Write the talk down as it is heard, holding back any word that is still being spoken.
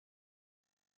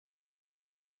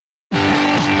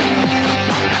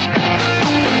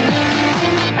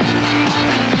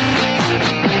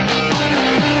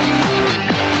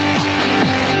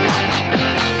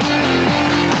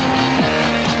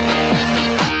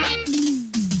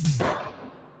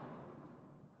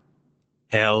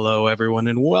Hello, everyone,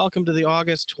 and welcome to the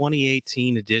August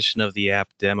 2018 edition of the App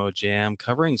Demo Jam,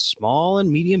 covering small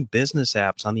and medium business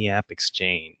apps on the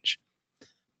AppExchange.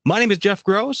 My name is Jeff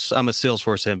Gross. I'm a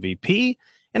Salesforce MVP,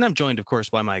 and I'm joined, of course,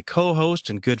 by my co-host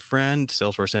and good friend,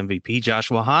 Salesforce MVP,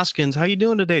 Joshua Hoskins. How you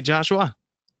doing today, Joshua?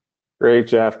 Great,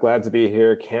 Jeff. Glad to be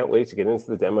here. Can't wait to get into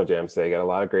the demo jam today. Got a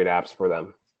lot of great apps for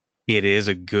them. It is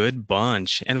a good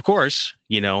bunch. And of course,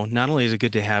 not only is it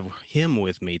good to have him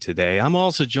with me today, I'm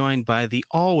also joined by the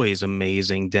always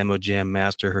amazing Demo Jam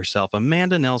master herself,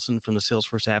 Amanda Nelson from the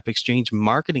Salesforce AppExchange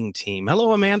marketing team.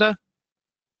 Hello, Amanda.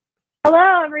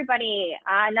 Hello, everybody.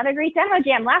 Another great Demo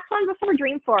Jam. Last one before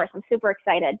Dreamforce. I'm super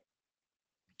excited.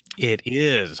 It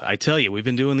is. I tell you, we've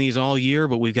been doing these all year,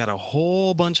 but we've got a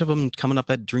whole bunch of them coming up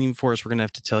at Dreamforce we're going to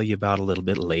have to tell you about a little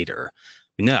bit later.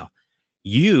 Now,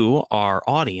 you, our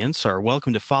audience, are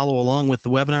welcome to follow along with the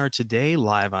webinar today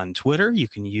live on Twitter. You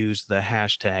can use the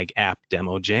hashtag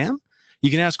AppDemoJam. You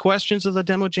can ask questions of the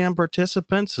Demo Jam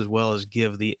participants, as well as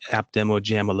give the App Demo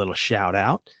Jam a little shout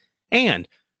out. And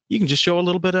you can just show a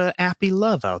little bit of appy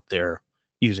love out there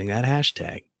using that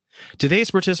hashtag.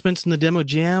 Today's participants in the Demo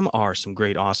Jam are some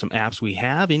great, awesome apps we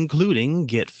have, including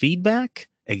GetFeedback,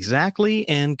 Xactly,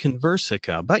 and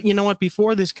Conversica. But you know what?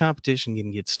 Before this competition can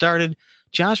get started,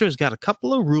 Joshua's got a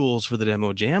couple of rules for the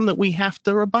Demo Jam that we have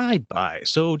to abide by.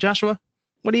 So, Joshua,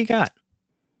 what do you got?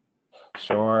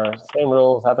 Sure. Same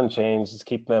rules, haven't changed. Just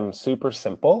keep them super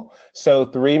simple. So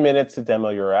 3 minutes to demo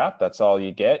your app. That's all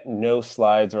you get. No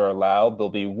slides are allowed. There'll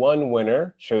be one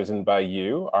winner chosen by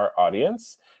you, our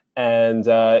audience. And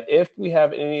if we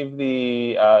have any of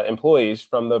the employees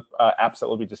from the apps that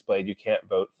will be displayed, you can't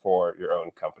vote for your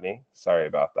own company. Sorry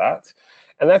about that.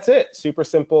 And that's it. Super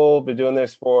simple. Been doing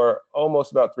this for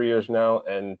almost about 3 years now,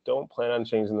 and don't plan on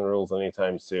changing the rules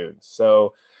anytime soon.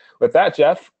 So with that,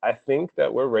 Jeff, I think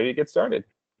that we're ready to get started.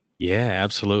 Yeah,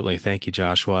 absolutely. Thank you,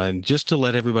 Joshua. And just to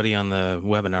let everybody on the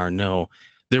webinar know,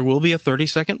 there will be a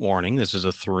 30-second warning. This is a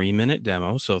 3-minute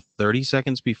demo, so 30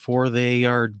 seconds before they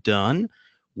are done,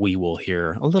 we will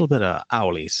hear a little bit of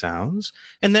owly sounds.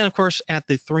 And then, of course, at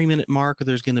the 3-minute mark,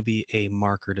 there's going to be a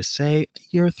marker to say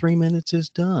your 3 minutes is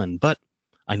done. But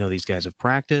I know these guys have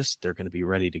practiced. They're going to be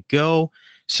ready to go.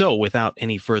 So without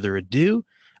any further ado,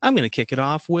 I'm going to kick it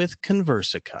off with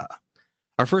Conversica.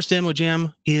 Our first Demo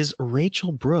Jam is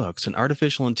Rachel Brooks, an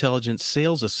artificial intelligence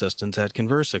sales assistant at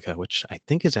Conversica, which I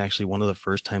think is actually one of the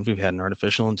first times we've had an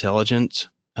artificial intelligence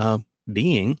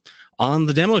being on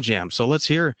the Demo Jam. So let's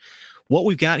hear what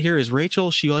we've got here. Is Rachel.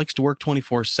 She likes to work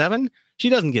 24/7. She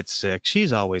doesn't get sick.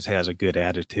 She's always has a good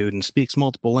attitude and speaks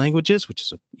multiple languages, which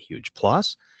is a huge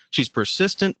plus. She's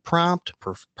persistent, prompt,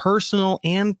 personal,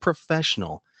 and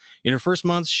professional. In her first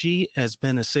month, she has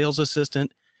been a sales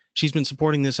assistant. She's been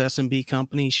supporting this SMB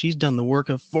company. She's done the work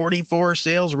of 44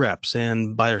 sales reps,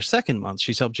 and by her second month,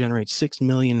 she's helped generate $6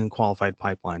 million in qualified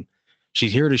pipeline.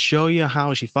 She's here to show you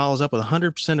how she follows up with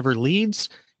 100% of her leads,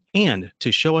 and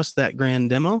to show us that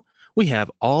grand demo, we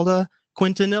have Alda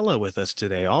Quintanilla with us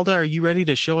today. Alda, are you ready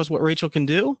to show us what Rachel can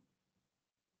do?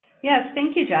 Yes,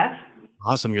 thank you, Jeff.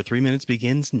 Awesome. Your 3 minutes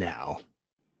begins now.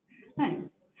 Nice.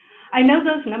 I know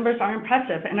those numbers are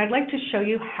impressive, and I'd like to show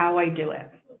you how I do it.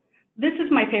 This is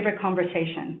my favorite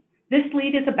conversation. This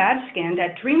lead is a badge scanned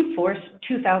at Dreamforce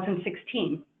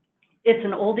 2016. It's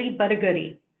an oldie but a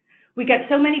goodie. We get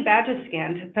so many badges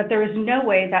scanned that there is no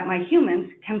way that my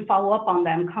humans can follow up on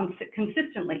them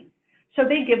consistently, so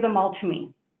they give them all to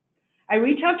me. I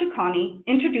reach out to Connie,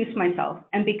 introduce myself,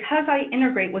 and because I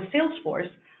integrate with Salesforce,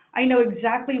 I know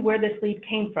exactly where this lead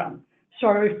came from. So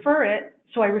I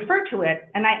refer to it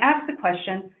and I ask the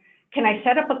question, can I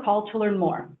set up a call to learn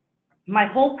more? My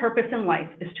whole purpose in life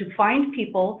is to find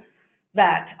people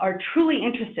that are truly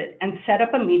interested and set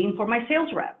up a meeting for my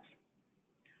sales reps.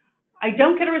 I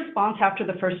don't get a response after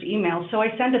the first email, so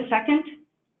I send a second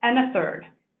and a third.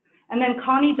 And then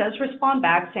Connie does respond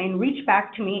back saying, reach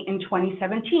back to me in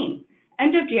 2017,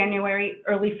 end of January,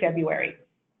 early February.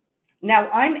 Now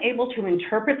I'm able to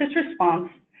interpret this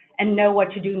response and know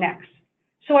what to do next.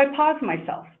 So I pause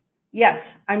myself. Yes,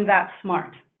 I'm that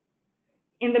smart.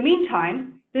 In the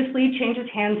meantime, this lead changes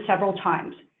hands several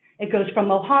times. It goes from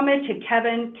Mohammed to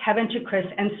Kevin, Kevin to Chris,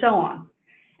 and so on.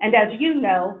 And as you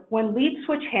know, when leads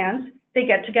switch hands, they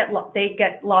get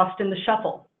lost in the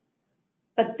shuffle.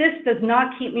 But this does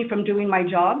not keep me from doing my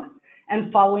job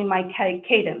and following my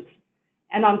cadence.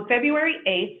 And on February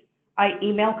 8th, I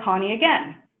email Connie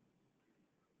again.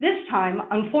 This time,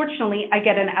 unfortunately, I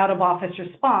get an out-of-office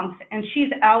response, and she's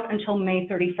out until May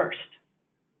 31st.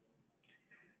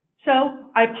 So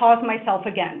I pause myself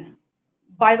again.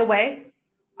 By the way,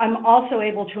 I'm also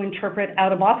able to interpret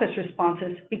out-of-office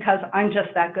responses because I'm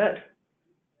just that good.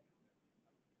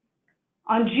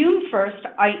 On June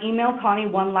 1st, I email Connie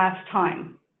one last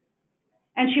time,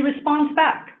 and she responds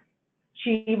back.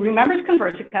 She remembers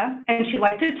Conversica, and she'd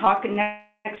like to talk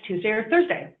next Tuesday or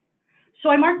Thursday. So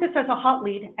I mark this as a hot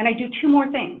lead, and I do two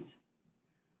more things.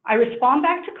 I respond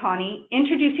back to Connie,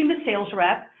 introducing the sales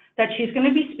rep that she's going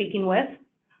to be speaking with.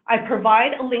 I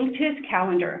provide a link to his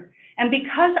calendar, and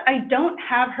because I don't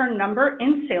have her number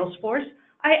in Salesforce,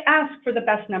 I ask for the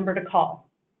best number to call.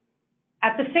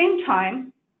 At the same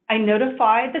time, I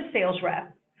notify the sales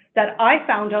rep that I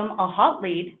found him a hot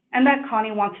lead and that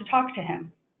Connie wants to talk to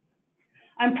him.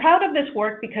 I'm proud of this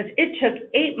work because it took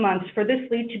 8 months for this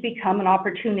lead to become an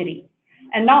opportunity,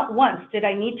 and not once did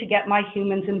I need to get my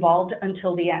humans involved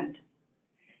until the end.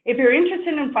 If you're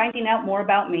interested in finding out more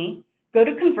about me, go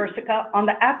to Conversica on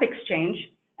the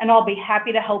AppExchange, and I'll be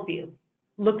happy to help you.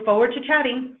 Look forward to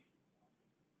chatting.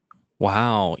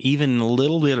 Wow, even a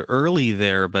little bit early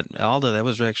there, but Alda, that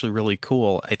was actually really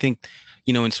cool. I think,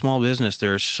 in small business,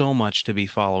 there's so much to be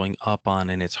following up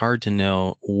on, and it's hard to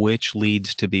know which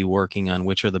leads to be working on,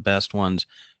 which are the best ones.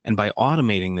 And by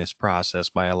automating this process,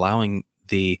 by allowing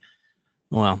the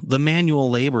manual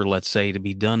labor, let's say, to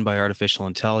be done by artificial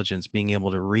intelligence, being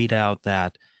able to read out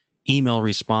that email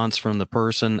response from the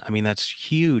person, I mean, that's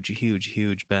huge, huge,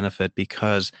 huge benefit,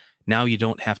 because now you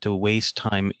don't have to waste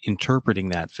time interpreting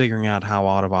that, figuring out how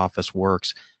out of office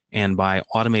works. And by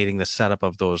automating the setup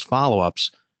of those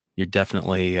follow-ups, you're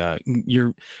definitely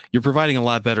you're providing a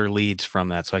lot better leads from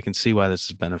that. So I can see why this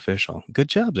is beneficial. Good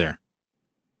job there.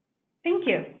 Thank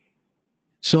you.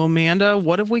 So Amanda,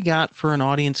 what have we got for an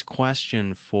audience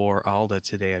question for Alda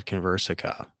today at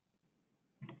Conversica?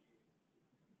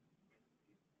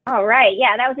 All right.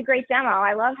 Yeah, that was a great demo.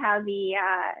 I love how the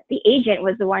agent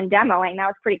was the one demoing. That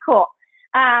was pretty cool.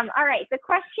 All right. The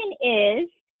question is,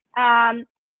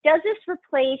 does this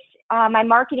replace my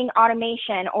marketing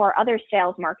automation or other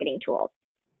sales marketing tools?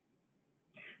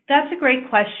 That's a great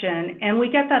question, and we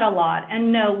get that a lot.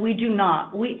 And no, we do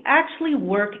not. We actually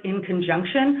work in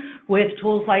conjunction with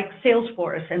tools like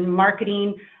Salesforce and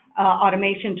marketing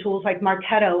automation tools like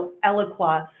Marketo,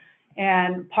 Eloqua,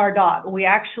 and Pardot. We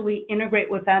actually integrate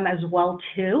with them as well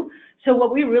too. So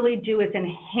what we really do is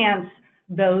enhance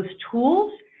those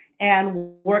tools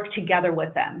and work together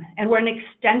with them. And we're an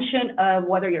extension of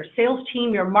whether your sales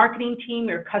team, your marketing team,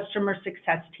 your customer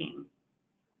success team.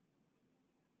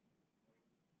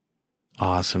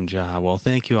 Awesome job. Well,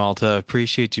 thank you, Alta.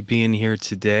 Appreciate you being here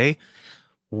today.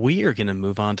 We are going to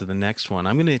move on to the next one.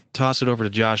 I'm going to toss it over to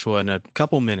Joshua in a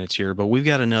couple minutes here, but we've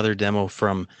got another demo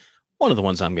from one of the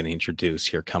ones I'm going to introduce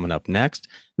here coming up next.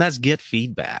 And that's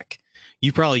GetFeedback.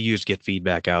 You probably use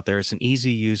GetFeedback out there. It's an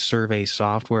easy-to-use survey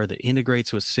software that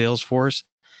integrates with Salesforce,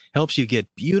 helps you get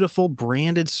beautiful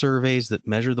branded surveys that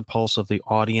measure the pulse of the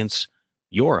audience,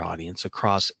 your audience,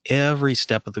 across every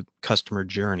step of the customer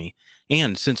journey.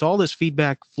 And since all this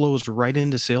feedback flows right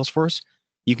into Salesforce,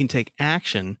 you can take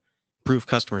action, improve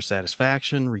customer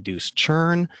satisfaction, reduce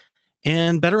churn,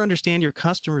 and better understand your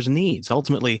customers' needs.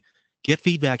 Ultimately,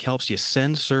 GetFeedback helps you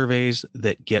send surveys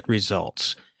that get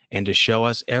results. And to show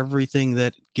us everything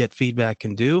that GetFeedback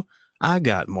can do, I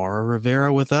got Maura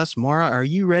Rivera with us. Maura, are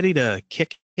you ready to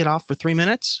kick it off for 3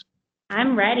 minutes?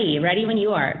 I'm ready when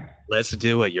you are. Let's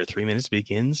do it. Your 3 minutes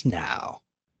begins now.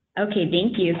 Okay,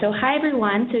 thank you. So hi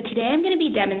everyone. So today I'm going to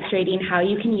be demonstrating how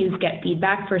you can use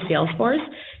GetFeedback for Salesforce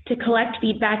to collect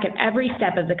feedback at every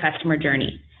step of the customer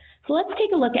journey. So let's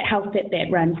take a look at how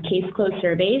Fitbit runs case close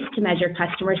surveys to measure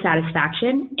customer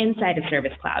satisfaction inside of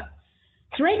Service Cloud.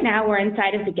 So right now we're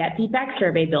inside of the GetFeedback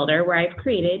survey builder where I've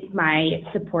created my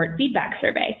support feedback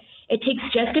survey. It takes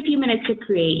just a few minutes to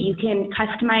create. You can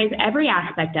customize every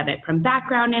aspect of it, from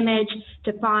background image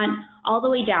to font all the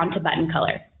way down to button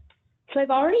color. So I've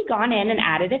already gone in and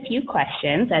added a few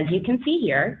questions, as you can see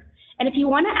here. And if you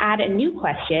want to add a new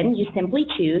question, you simply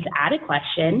choose Add a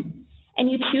Question, and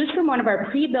you choose from one of our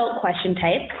pre-built question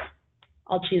types.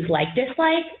 I'll choose Like,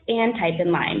 Dislike, and Type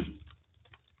in Line.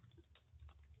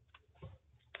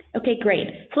 Okay, great.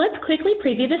 So let's quickly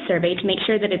preview the survey to make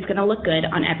sure that it's going to look good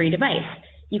on every device.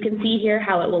 You can see here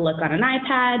how it will look on an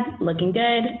iPad, looking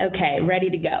good. Okay, ready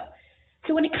to go.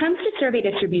 So when it comes to survey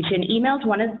distribution, email is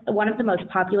one of the most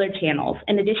popular channels.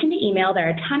 In addition to email, there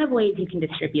are a ton of ways you can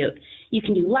distribute. You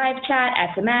can do live chat,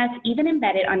 SMS, even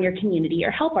embed it on your community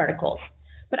or help articles.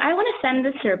 But I want to send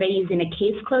the survey using a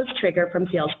case close trigger from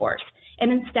Salesforce.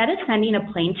 And instead of sending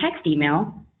a plain text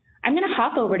email, I'm going to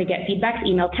hop over to GetFeedback's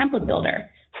email template builder.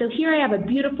 So here I have a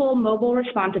beautiful mobile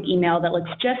responsive email that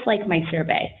looks just like my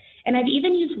survey. And I've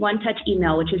even used one-touch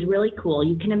email, which is really cool.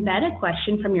 You can embed a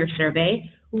question from your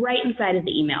survey right inside of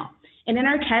the email. And in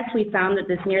our test, we found that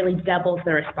this nearly doubles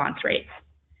the response rates.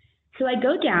 So I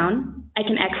go down, I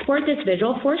can export this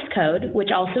Visualforce code, which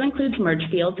also includes merge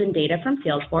fields and data from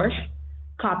Salesforce,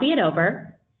 copy it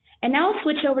over, and now I'll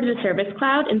switch over to the Service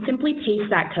Cloud and simply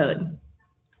paste that code.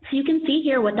 So you can see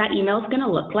here what that email is going to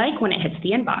look like when it hits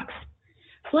the inbox.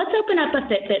 So let's open up a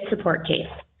Fitbit support case.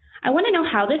 I want to know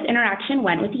how this interaction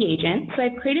went with the agent, so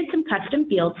I've created some custom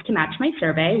fields to match my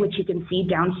survey, which you can see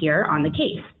down here on the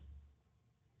case.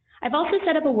 I've also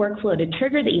set up a workflow to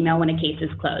trigger the email when a case is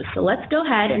closed. So let's go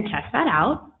ahead and test that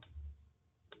out.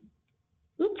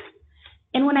 Oops.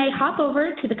 And when I hop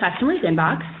over to the customer's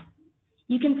inbox,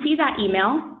 you can see that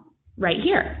email right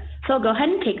here. So I'll go ahead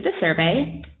and take the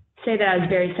survey, say that I was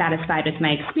very satisfied with my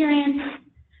experience,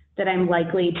 that I'm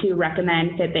likely to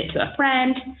recommend Fitbit to a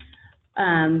friend,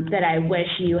 that I wish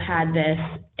you had this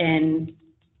in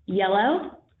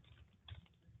yellow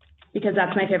because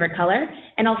that's my favorite color,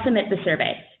 and I'll submit the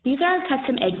survey. These are our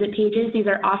custom exit pages. These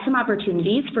are awesome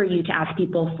opportunities for you to ask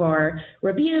people for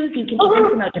reviews. You can even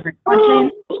promote different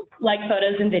content like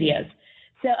photos and videos.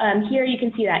 So here you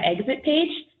can see that exit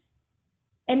page.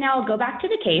 And now I'll go back to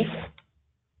the case.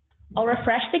 I'll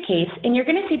refresh the case, and you're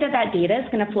going to see that that data is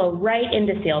going to flow right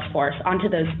into Salesforce onto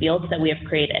those fields that we have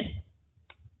created.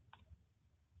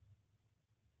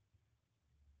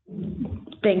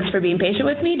 Thanks for being patient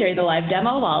with me during the live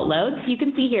demo while it loads. You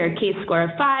can see here a case score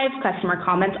of 5, customer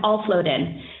comments all flowed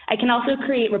in. I can also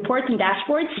create reports and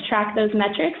dashboards to track those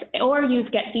metrics, or use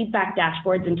GetFeedback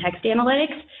dashboards and text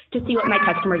analytics to see what my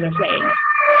customers are saying.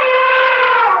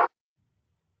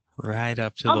 Right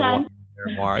up to the wire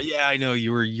there, Mara. Yeah, I know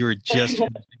you were just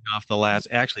finishing off the last.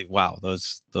 Actually, wow,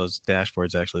 those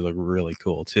dashboards actually look really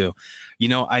cool too. You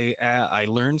know, I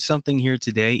learned something here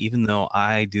today. Even though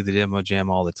I do the Demo Jam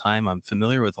all the time, I'm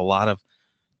familiar with a lot of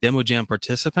Demo Jam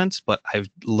participants, but I've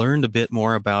learned a bit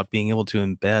more about being able to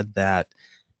embed that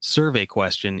survey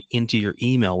question into your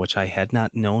email, which I had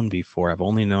not known before. I've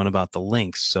only known about the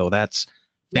links, so that's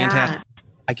fantastic. Yeah.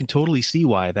 I can totally see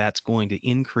why that's going to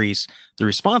increase the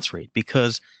response rate,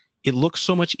 because it looks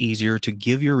so much easier to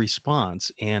give your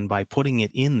response, and by putting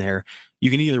it in there, you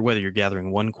can either, whether you're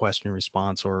gathering one question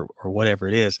response or whatever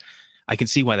it is, I can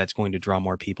see why that's going to draw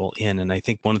more people in. And I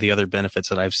think one of the other benefits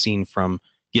that I've seen from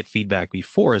GetFeedback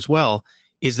before as well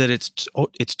is that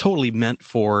it's totally meant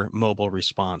for mobile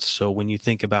response. So when you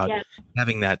think about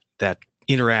having that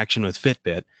interaction with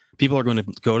Fitbit, people are going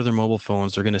to go to their mobile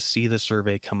phones, they're going to see the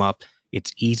survey come up.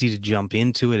 It's easy to jump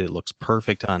into it. It looks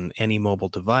perfect on any mobile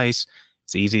device.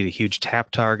 It's easy to huge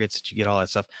tap targets. You get all that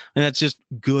stuff. And that's just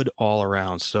good all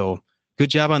around. So good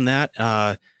job on that.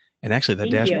 And actually,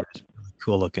 that dashboard is really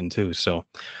cool looking too. So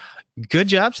good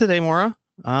job today, Maura.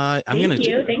 Thank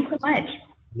you. Thanks so much.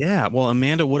 Yeah. Well,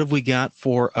 Amanda, what have we got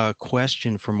for a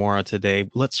question for Maura today?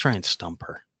 Let's try and stump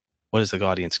her. What has the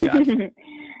audience got?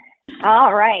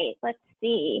 All right. Let's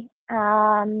see.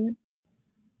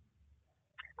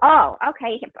 Oh,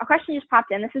 okay. A question just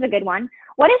popped in. This is a good one.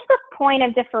 What is the point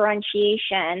of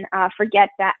differentiation for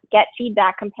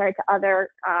GetFeedback compared to other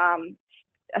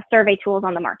survey tools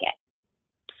on the market?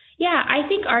 Yeah, I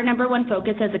think our number one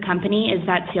focus as a company is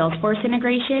that Salesforce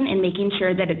integration and making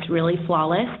sure that it's really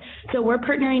flawless. So we're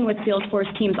partnering with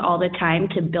Salesforce teams all the time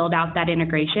to build out that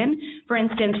integration. For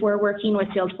instance, we're working with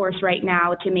Salesforce right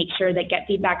now to make sure that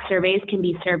GetFeedback surveys can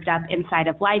be served up inside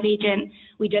of LiveAgent.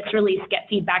 We just released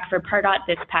GetFeedback for Pardot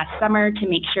this past summer to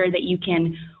make sure that you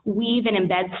can weave and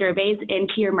embed surveys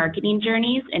into your marketing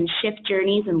journeys and shift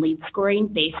journeys and lead scoring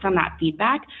based on that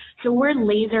feedback. So we're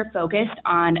laser focused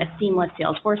on a seamless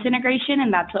Salesforce integration,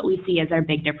 and that's what we see as our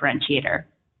big differentiator.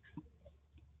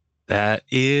 That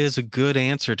is a good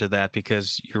answer to that,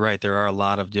 because you're right, there are a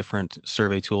lot of different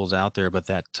survey tools out there, but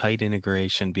that tight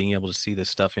integration, being able to see this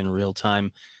stuff in real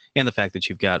time, and the fact that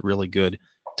you've got really good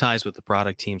ties with the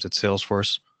product teams at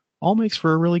Salesforce, all makes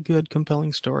for a really good,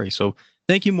 compelling story. So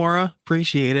thank you, Maura.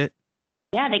 Appreciate it.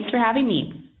 Yeah, thanks for having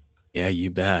me. Yeah, you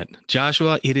bet.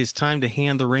 Joshua, it is time to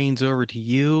hand the reins over to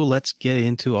you. Let's get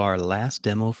into our last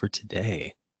demo for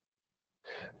today.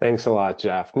 Thanks a lot,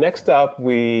 Jeff. Next up,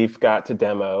 we've got to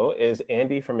demo is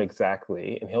Andy from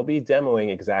Xactly, and he'll be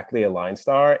demoing Xactly Align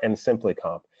Star and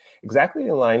SimplyComp. Xactly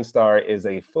Align Star is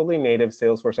a fully native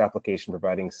Salesforce application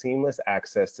providing seamless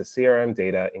access to CRM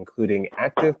data, including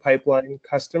active pipeline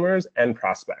customers and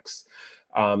prospects.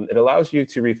 It allows you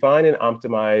to refine and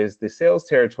optimize the sales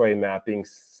territory mapping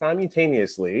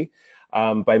simultaneously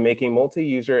by making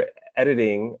multi-user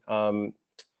editing,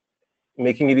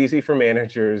 making it easy for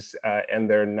managers and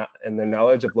their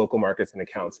knowledge of local markets and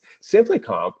accounts.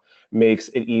 SimplyComp makes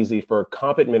it easy for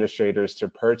comp administrators to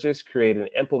purchase, create, and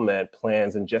implement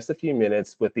plans in just a few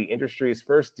minutes with the industry's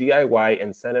first DIY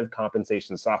incentive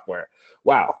compensation software.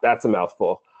 Wow, that's a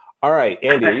mouthful. All right,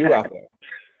 Andy, are you out there?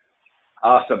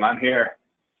 Awesome, I'm here.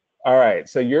 All right,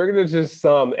 so you're going to just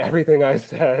sum everything I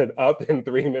said up in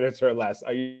 3 minutes or less.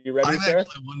 Are you ready, sir?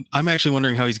 I'm actually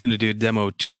wondering how he's going to do a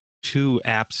demo 2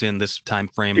 apps in this time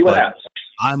frame, 2 but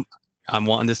apps. I'm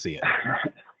wanting to see it.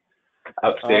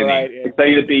 Outstanding. All right,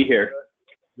 excited to be here.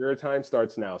 Your time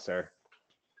starts now, sir.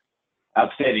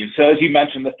 Outstanding. So as you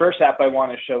mentioned, the first app I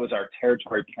want to show is our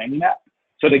territory planning app.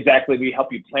 So at Xactly, we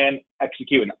help you plan,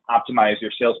 execute, and optimize your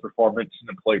sales performance and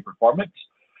employee performance.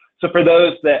 So for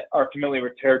those that are familiar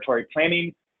with territory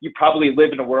planning, you probably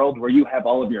live in a world where you have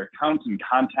all of your accounts and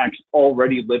contacts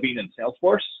already living in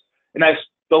Salesforce. And I've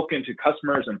spoken to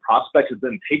customers and prospects that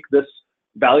then take this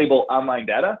valuable online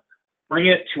data, bring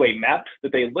it to a map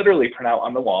that they literally print out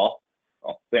on the wall.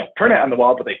 Well, they don't print it on the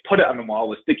wall, but they put it on the wall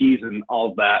with stickies and all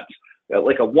of that,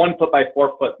 like a 1 foot by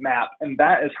 4 foot map. And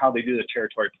that is how they do the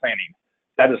territory planning.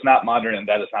 That is not modern and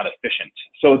that is not efficient.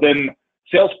 So then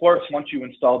Salesforce, once you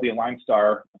install the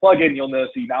AlignStar plugin, you'll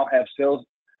notice you now have sales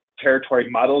territory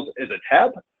models as a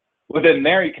tab. Within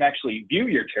there, you can actually view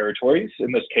your territories.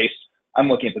 In this case, I'm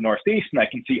looking at the Northeast and I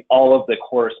can see all of the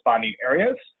corresponding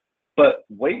areas. But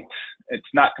wait, it's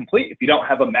not complete if you don't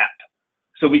have a map.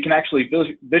 So we can actually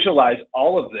visualize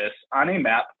all of this on a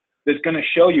map that's going to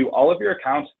show you all of your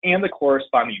accounts and the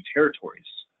corresponding territories.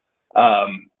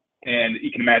 And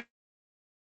you can imagine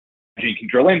you can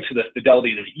drill into the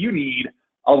fidelity that you need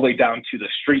all the way down to the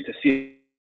street to see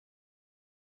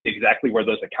exactly where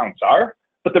those accounts are.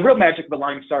 But the real magic of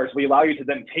AlignStar is we allow you to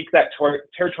then take that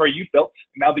territory you built,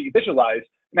 now that you visualize,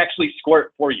 and actually score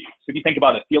it for you. So if you think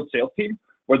about a field sales team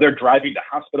where they're driving to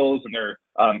hospitals and they're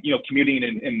commuting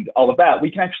and all of that, we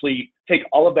can actually take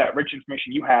all of that rich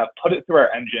information you have, put it through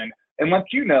our engine, and let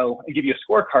you know and give you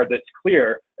a scorecard that's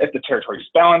clear if the territory is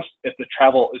balanced, if the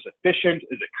travel is efficient,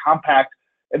 is it compact,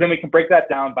 and then we can break that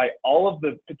down by all of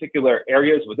the particular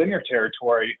areas within your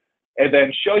territory and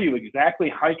then show you exactly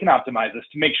how you can optimize this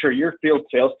to make sure your field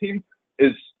sales team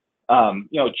is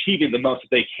achieving the most that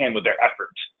they can with their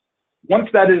effort. Once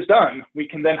that is done, we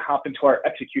can then hop into our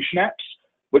execution apps,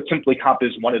 which Simply Comp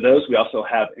is one of those. We also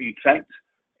have Incent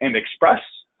and Express.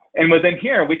 And within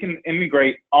here, we can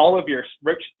integrate all of your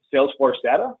rich Salesforce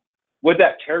data with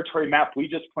that territory map we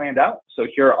just planned out. So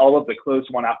here are all of the closed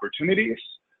won opportunities.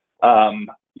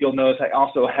 You'll notice I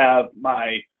also have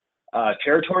my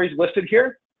territories listed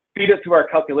here. Feed it through our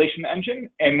calculation engine.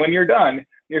 And when you're done,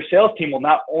 your sales team will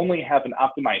not only have an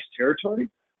optimized territory,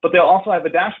 but they'll also have a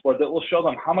dashboard that will show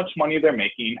them how much money they're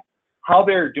making, how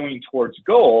they're doing towards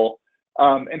goal,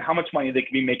 and how much money they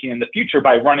can be making in the future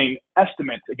by running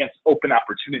estimates against open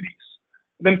opportunities.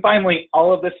 And then finally,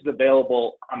 all of this is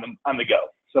available on the go.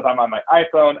 So if I'm on my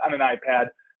iPhone, on an iPad,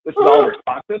 this is all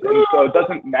responsive. And so it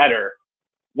doesn't matter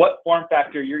what form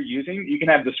factor you're using, you can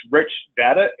have this rich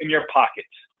data in your pocket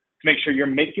to make sure you're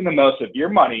making the most of your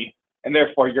money, and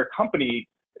therefore your company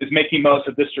is making most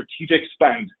of this strategic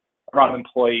spend around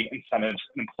employee incentives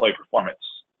and employee performance.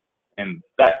 And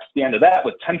that's the end of that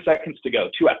with 10 seconds to go,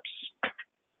 2 apps.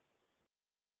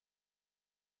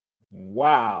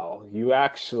 Wow, you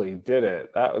actually did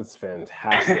it. That was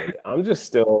fantastic. I'm just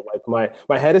still like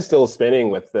my head is still spinning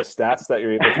with the stats that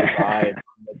you're able to provide,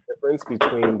 the difference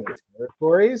between the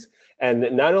territories, and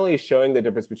not only showing the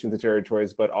difference between the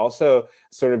territories, but also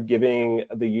sort of giving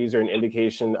the user an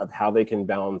indication of how they can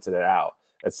balance it out.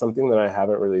 It's something that I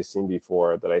haven't really seen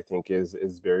before that I think is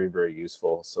very, very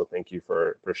useful. So thank you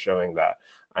for showing that.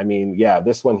 I mean, yeah,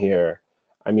 this one here.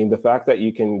 I mean, the fact that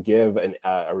you can give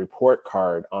a report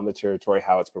card on the territory,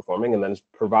 how it's performing, and then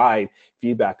provide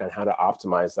feedback on how to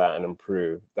optimize that and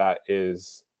improve, that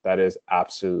is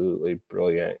absolutely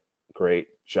brilliant. Great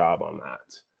job on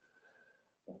that.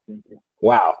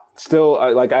 Wow. Still,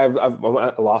 I'm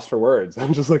lost for words.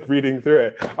 I'm just like reading through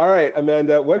it. All right,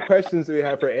 Amanda, what questions do we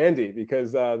have for Andy?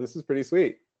 Because this is pretty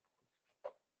sweet.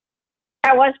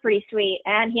 That was pretty sweet,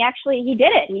 and he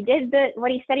did it. He did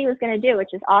what he said he was going to do,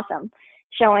 which is awesome.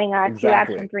 Showing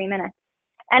Exactly. 2 apps in 3 minutes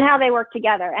and how they work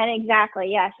together. And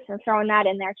exactly, yes, I'm throwing that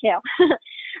in there too.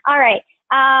 All right,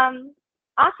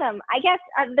 awesome. I guess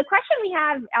the question we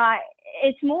have,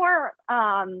 it's more,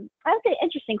 I would say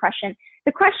interesting question.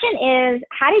 The question is,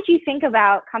 how did you think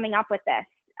about coming up with this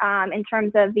in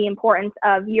terms of the importance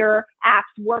of your apps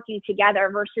working together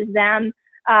versus them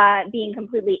being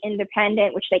completely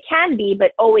independent, which they can be,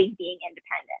 but always being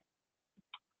independent?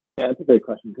 Yeah, that's a great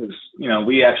question because,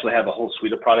 we actually have a whole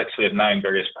suite of products. We have 9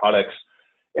 various products.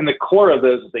 And the core of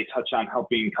those is they touch on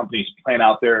helping companies plan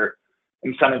out their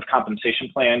incentive compensation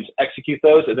plans, execute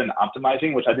those, and then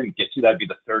optimizing, which I didn't get to. That'd be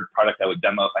the third product I would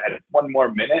demo if I had 1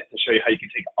 more minute to show you how you can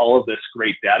take all of this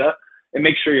great data and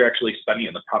make sure you're actually spending it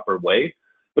in the proper way.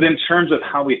 But in terms of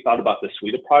how we thought about the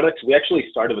suite of products, we actually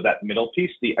started with that middle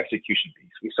piece, the execution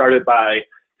piece. We started by,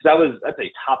 because that's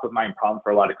a top of mind problem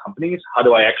for a lot of companies. How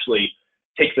do I actually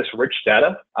take this rich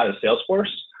data out of Salesforce,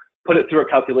 put it through a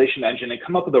calculation engine, and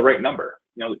come up with the right number?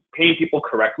 Paying people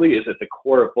correctly is at the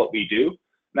core of what we do, and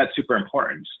that's super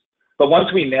important. But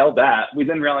once we nailed that, we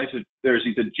then realized that there's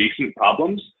these adjacent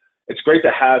problems. It's great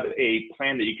to have a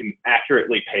plan that you can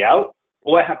accurately pay out.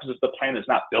 But what happens if the plan is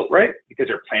not built right because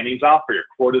your planning's off, or your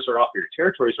quotas are off, or your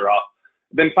territories are off?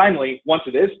 Then finally, once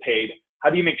it is paid,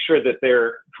 how do you make sure that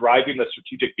they're driving the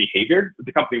strategic behavior that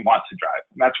the company wants to drive?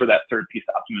 And that's where that third piece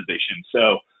of optimization.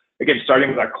 So again, starting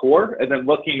with our core and then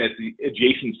looking at the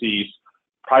adjacencies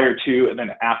prior to and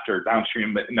then after,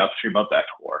 downstream and upstream of that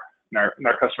core. And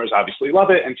our customers obviously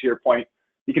love it. And to your point,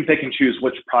 you can pick and choose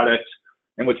which products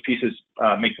and which pieces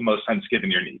make the most sense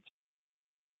given your needs.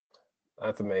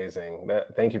 That's amazing.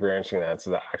 Thank you for answering that. So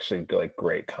that actually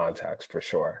great context for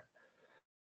sure.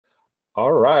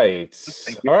 All right.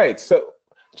 All right. So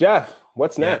Jeff,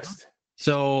 what's next?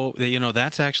 So,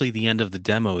 that's actually the end of the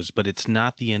demos, but it's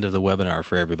not the end of the webinar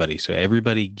for everybody. So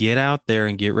everybody get out there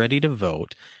and get ready to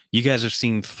vote. You guys have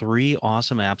seen 3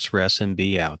 awesome apps for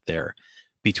SMB out there.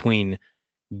 Between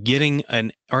getting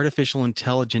an artificial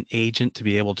intelligent agent to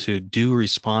be able to do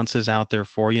responses out there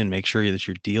for you and make sure that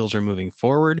your deals are moving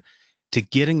forward, to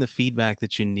getting the feedback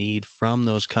that you need from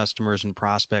those customers and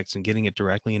prospects and getting it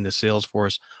directly into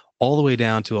Salesforce, all the way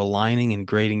down to aligning and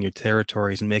grading your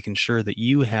territories and making sure that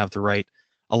you have the right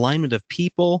alignment of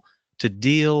people to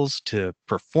deals to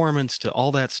performance to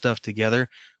all that stuff together.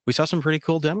 We saw some pretty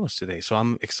cool demos today, so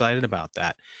I'm excited about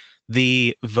that.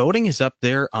 The voting is up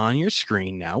there on your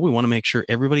screen now. We want to make sure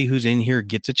everybody who's in here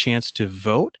gets a chance to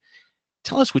vote.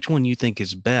 Tell us which one you think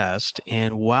is best.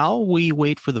 And while we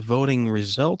wait for the voting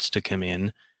results to come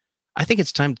in, I think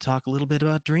it's time to talk a little bit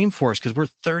about Dreamforce, because we're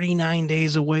 39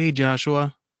 days away,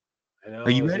 Joshua. I know,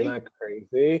 are you ready? Isn't that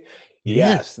crazy?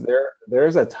 Yes.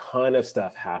 There's a ton of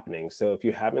stuff happening. So if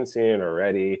you haven't seen it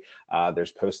already,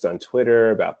 there's posts on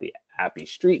Twitter about the Appy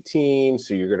Street team.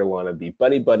 So you're going to want to be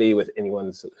buddy with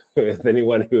anyone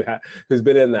who's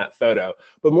been in that photo.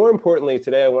 But more importantly,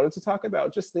 today I wanted to talk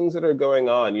about just things that are going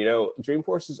on.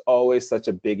 Dreamforce is always such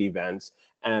a big event,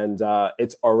 and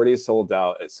it's already sold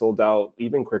out. It sold out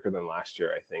even quicker than last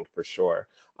year, I think, for sure.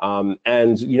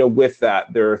 And with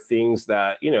that, there are things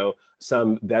that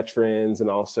some veterans and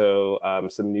also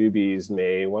some newbies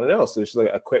may want to know. So there's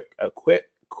a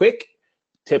quick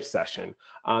tip session.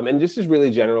 And this is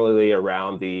really generally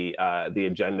around the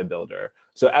agenda builder.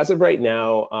 So as of right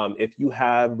now, if you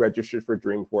have registered for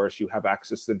Dreamforce, you have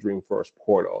access to the Dreamforce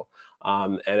portal.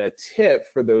 And a tip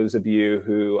for those of you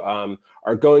who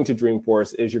are going to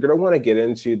Dreamforce is you're going to want to get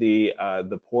into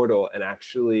the portal and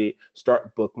actually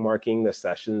start bookmarking the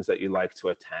sessions that you like to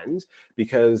attend,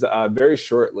 because very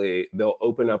shortly they'll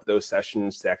open up those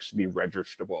sessions to actually be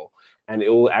registrable. And it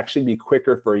will actually be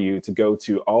quicker for you to go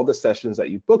to all the sessions that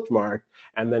you bookmarked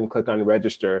and then click on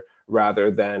register,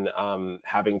 rather than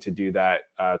having to do that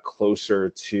closer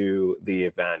to the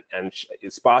event. And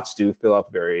spots do fill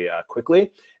up very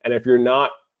quickly. And if you're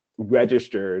not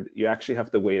registered, you actually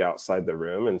have to wait outside the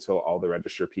room until all the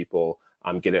registered people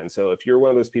get in. So if you're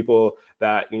one of those people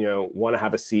that want to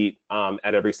have a seat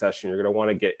at every session, you're going to want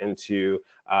to get into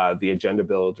the agenda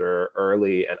builder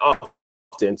early and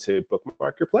often to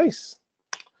bookmark your place.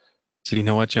 So you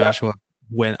know what, Joshua?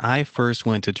 When I first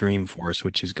went to Dreamforce,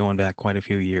 which is going back quite a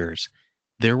few years,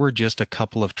 there were just a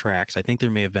couple of tracks. I think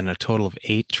there may have been a total of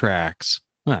 8 tracks.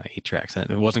 Well, 8 tracks. It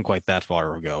wasn't quite that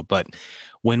far ago. But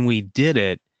when we did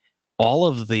it, all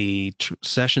of the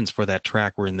sessions for that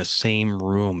track were in the same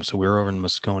room. So we were over in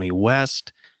Moscone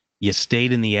West. You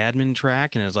stayed in the admin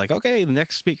track, and it was like, okay, the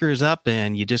next speaker is up,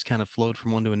 and you just kind of flowed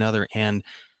from one to another. And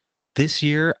this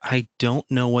year, I don't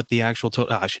know what the actual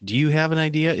total. Do you have an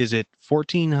idea? Is it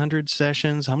 1,400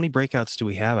 sessions? How many breakouts do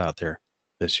we have out there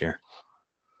this year?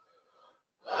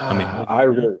 I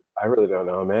really don't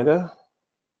know, Amanda.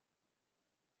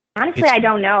 Honestly, I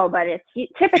don't know, but it's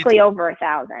typically over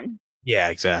 1,000. Yeah,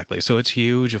 exactly. So it's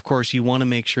huge. Of course, you want to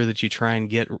make sure that you try and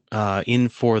get in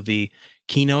for the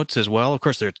keynotes as well. Of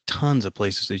course, there are tons of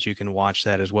places that you can watch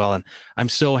that as well. And I'm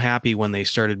so happy when they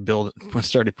started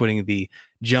putting the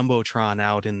Jumbotron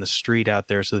out in the street out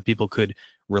there so that people could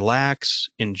relax,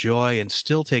 enjoy, and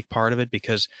still take part of it,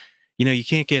 because you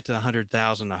can't get to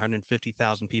 100,000,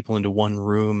 150,000 people into one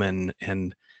room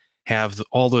and have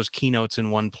all those keynotes in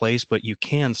one place, but you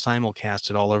can simulcast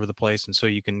it all over the place. And so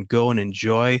you can go and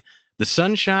enjoy the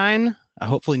sunshine.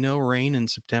 Hopefully no rain in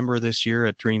September this year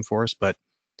at Dreamforce, but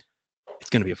it's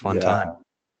going to be a fun time.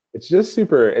 It's just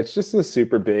super. It's just a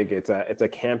super big. It's a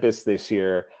campus this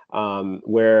year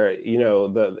where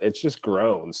it's just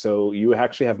grown. So you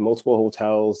actually have multiple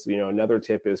hotels. Another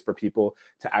tip is for people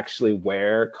to actually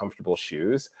wear comfortable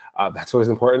shoes. That's always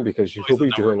important because you will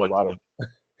Always the be number doing a one lot tip. of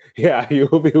yeah,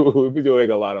 will be doing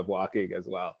a lot of walking as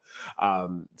well.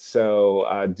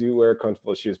 So do wear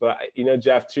comfortable shoes. But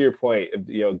Jeff, to your point,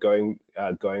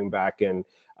 going back and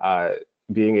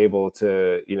being able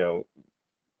to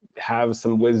have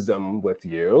some wisdom with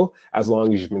you as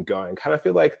long as you've been going. Kind of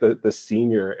feel like the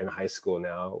senior in high school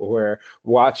now, where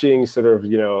watching sort of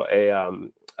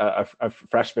a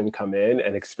freshman come in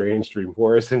and experience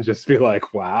Dreamforce and just be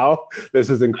like, wow, this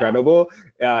is incredible.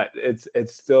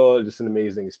 It's still just an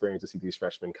amazing experience to see these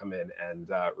freshmen come in and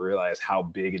realize how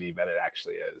big an event it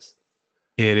actually is.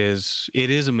 It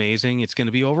is amazing. It's going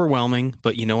to be overwhelming,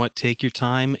 but you know what? Take your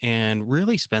time and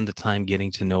really spend the time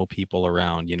getting to know people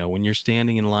around. When you're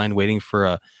standing in line waiting for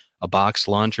a box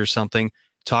lunch or something,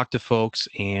 talk to folks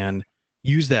and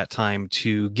use that time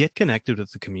to get connected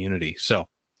with the community. So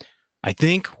I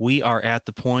think we are at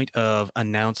the point of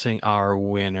announcing our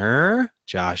winner,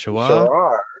 Joshua. Sure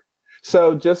are.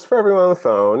 So just for everyone on the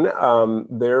phone,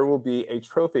 there will be a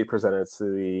trophy presented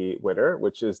to the winner,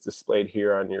 which is displayed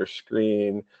here on your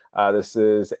screen. This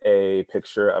is a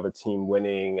picture of a team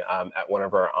winning at one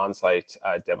of our on-site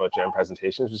demo jam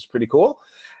presentations, which is pretty cool.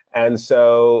 And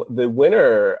so the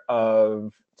winner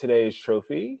of today's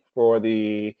trophy for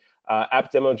the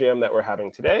app demo jam that we're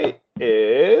having today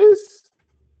is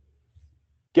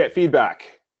GetFeedback.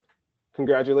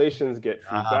 Congratulations,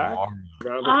 GetFeedback.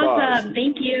 Round of applause. Awesome.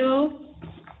 Thank you.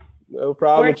 No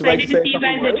problem. We're Would you like excited to say see a you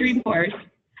couple guys at words? Dreamforce.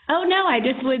 Oh, no, I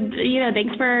just would,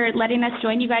 thanks for letting us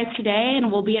join you guys today,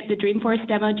 and we'll be at the Dreamforce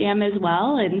Demo Jam as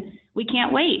well, and we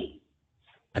can't wait.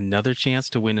 Another chance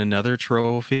to win another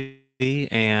trophy.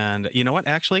 And you know what?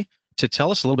 Actually, to tell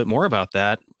us a little bit more about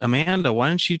that, Amanda, why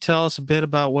don't you tell us a bit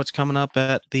about what's coming up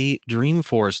at the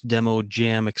Dreamforce Demo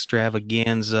Jam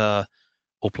Extravaganza?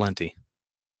 Oh, plenty.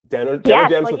 Demo Yes,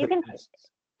 jams well, with you can.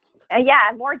 the Yeah,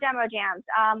 more demo jams.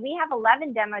 We have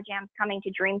 11 demo jams coming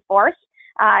to Dreamforce.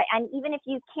 And even if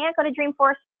you can't go to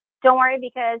Dreamforce, don't worry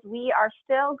because we are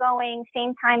still going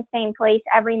same time, same place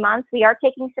every month. We are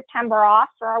taking September off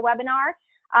for our webinar,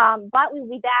 but we'll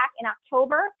be back in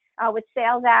October with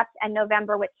sales apps and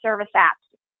November with service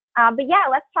apps. But yeah,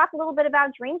 let's talk a little bit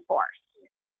about Dreamforce.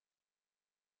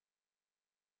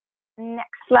 Next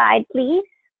slide, please.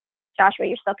 Joshua,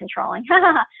 you're still controlling.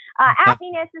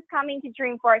 Appiness is coming to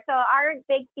Dreamforce. So our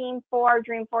big theme for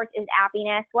Dreamforce is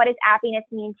appiness. What does appiness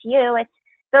mean to you? It's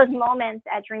those moments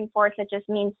at Dreamforce that just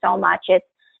mean so much. It's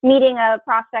meeting a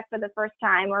prospect for the first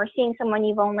time or seeing someone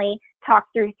you've only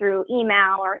talked through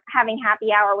email or having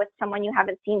happy hour with someone you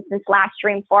haven't seen since last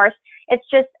Dreamforce. It's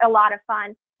just a lot of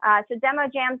fun. So demo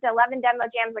jams, 11 demo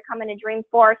jams are coming to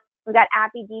Dreamforce. We've got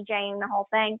Appy DJing the whole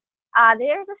thing.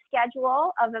 There's a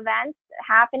schedule of events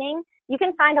happening. You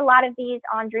can find a lot of these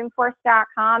on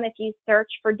dreamforce.com if you search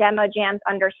for demo jams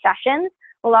under sessions.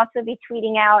 We'll also be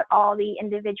tweeting out all the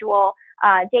individual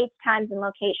dates, times, and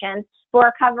locations.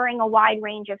 We're covering a wide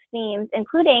range of themes,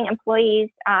 including employees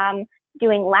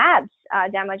doing labs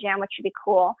demo jam, which should be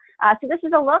cool. So this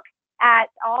is a look at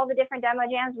all the different demo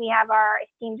jams. We have our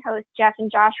esteemed hosts, Jeff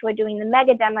and Joshua, doing the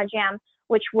mega demo jam,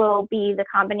 which will be the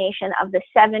combination of the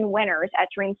 7 winners at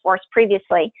Dreamforce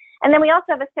previously. And then we also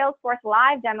have a Salesforce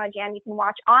live demo jam you can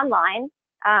watch online.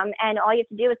 And all you have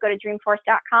to do is go to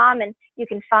dreamforce.com and you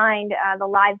can find the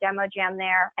live demo jam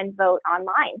there and vote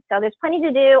online. So there's plenty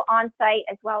to do on site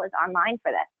as well as online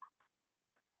for this.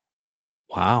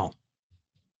 Wow.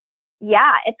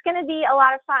 Yeah, it's going to be a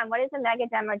lot of fun. What is a mega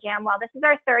demo jam? Well, this is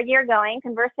our 3rd year going.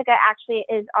 Conversica actually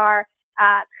is our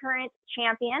current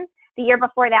champion. The year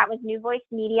before that was New Voice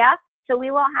Media. So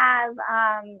we will have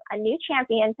a new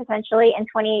champion potentially in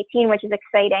 2018, which is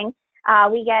exciting.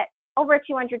 We get over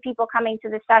 200 people coming to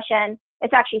the session.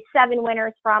 It's actually 7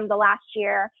 winners from the last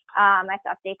year. I have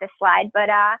to update this slide, but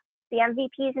the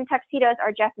MVPs and tuxedos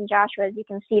are Jeff and Joshua, as you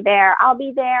can see there. I'll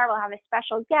be there. We'll have a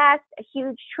special guest, a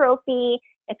huge trophy.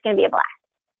 It's going to be a blast.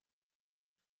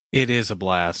 It is a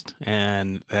blast.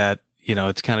 And that,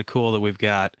 it's kind of cool that we've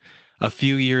got a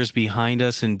few years behind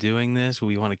us in doing this.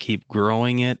 We want to keep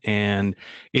growing it. And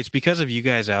it's because of you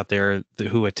guys out there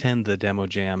who attend the demo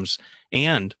jams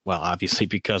and, well, obviously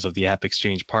because of the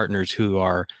AppExchange partners who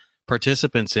are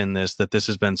participants in this, that this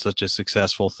has been such a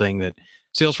successful thing that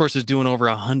Salesforce is doing over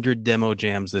 100 demo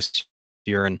jams this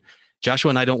year. And Joshua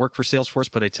and I don't work for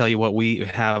Salesforce, but I tell you what, we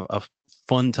have a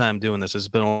fun time doing this. It's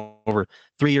been over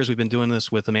 3 years we've been doing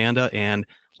this with Amanda, and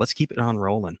let's keep it on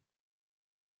rolling.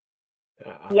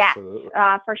 Yeah, Absolutely.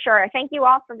 for sure. Thank you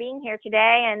all for being here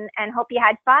today, and hope you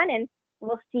had fun, and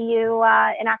we'll see you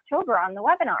in October on the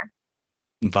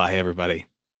webinar. Bye, everybody.